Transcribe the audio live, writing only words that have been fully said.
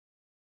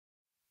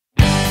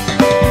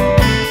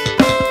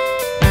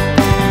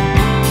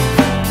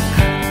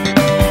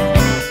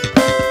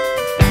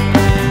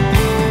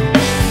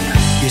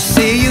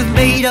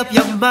up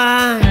your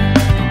mind.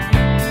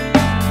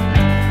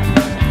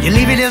 You're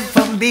leaving him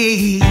for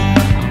me.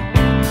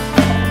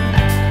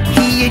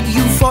 He and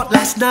you fought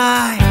last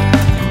night.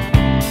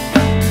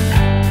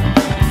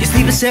 You're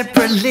sleeping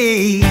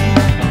separately.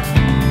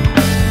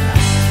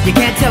 You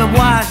can't tell him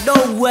why, no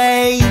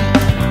way.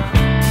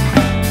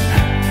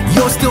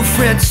 You're still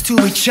friends to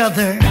each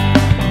other.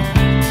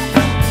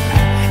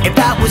 If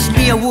that was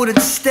me, I wouldn't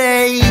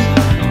stay.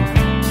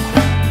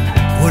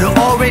 Would've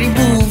already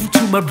moved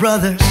to my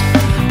brother's.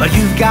 But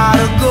you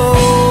gotta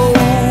go.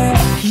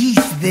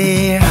 He's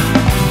there.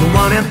 Don't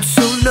want him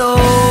to know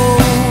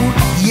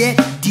yet,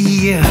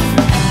 dear.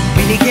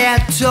 Really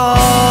can't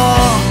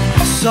talk.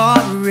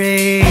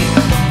 Sorry.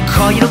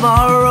 Call you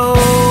tomorrow.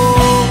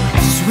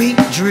 Sweet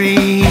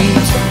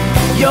dreams.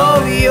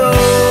 Yo-yo.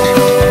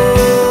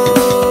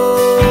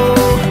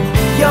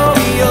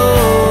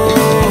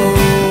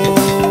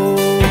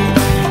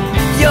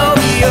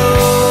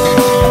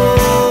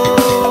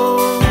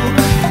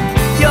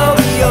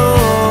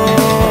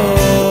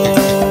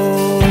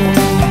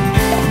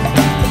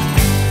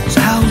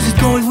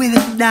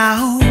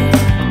 Now,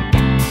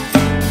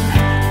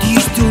 do you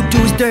still do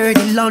his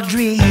dirty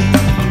laundry?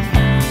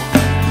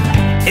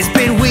 It's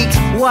been weeks,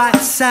 what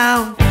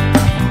sound?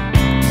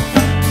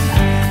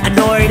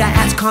 Annoyed, I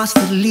ask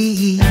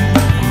constantly.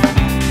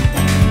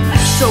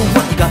 So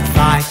what, you got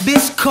 5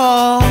 missed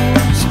calls?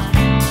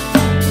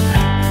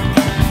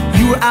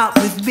 You were out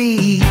with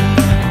me.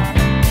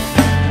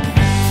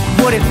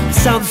 What if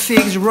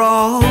something's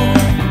wrong?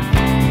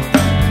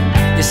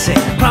 You say,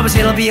 promise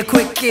it'll be a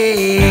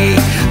quickie.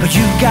 But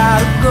you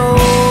gotta go.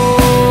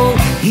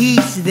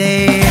 He's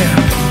there.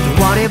 Don't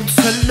want him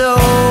to know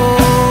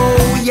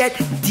yet,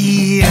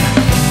 dear.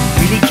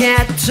 Really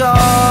can't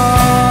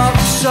talk.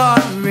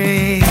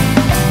 Sorry.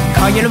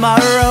 Call you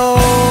tomorrow.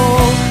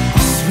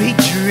 Sweet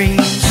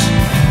dreams.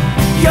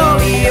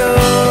 Yo-yo.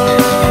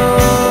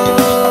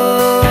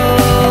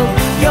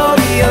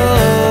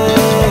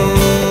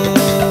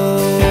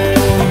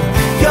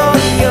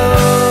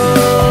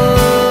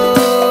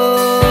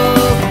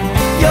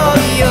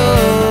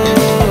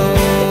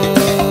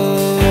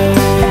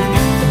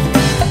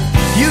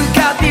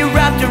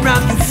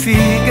 Around your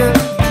finger,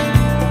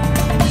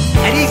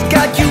 and he's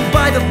got you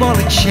by the ball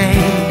and chain.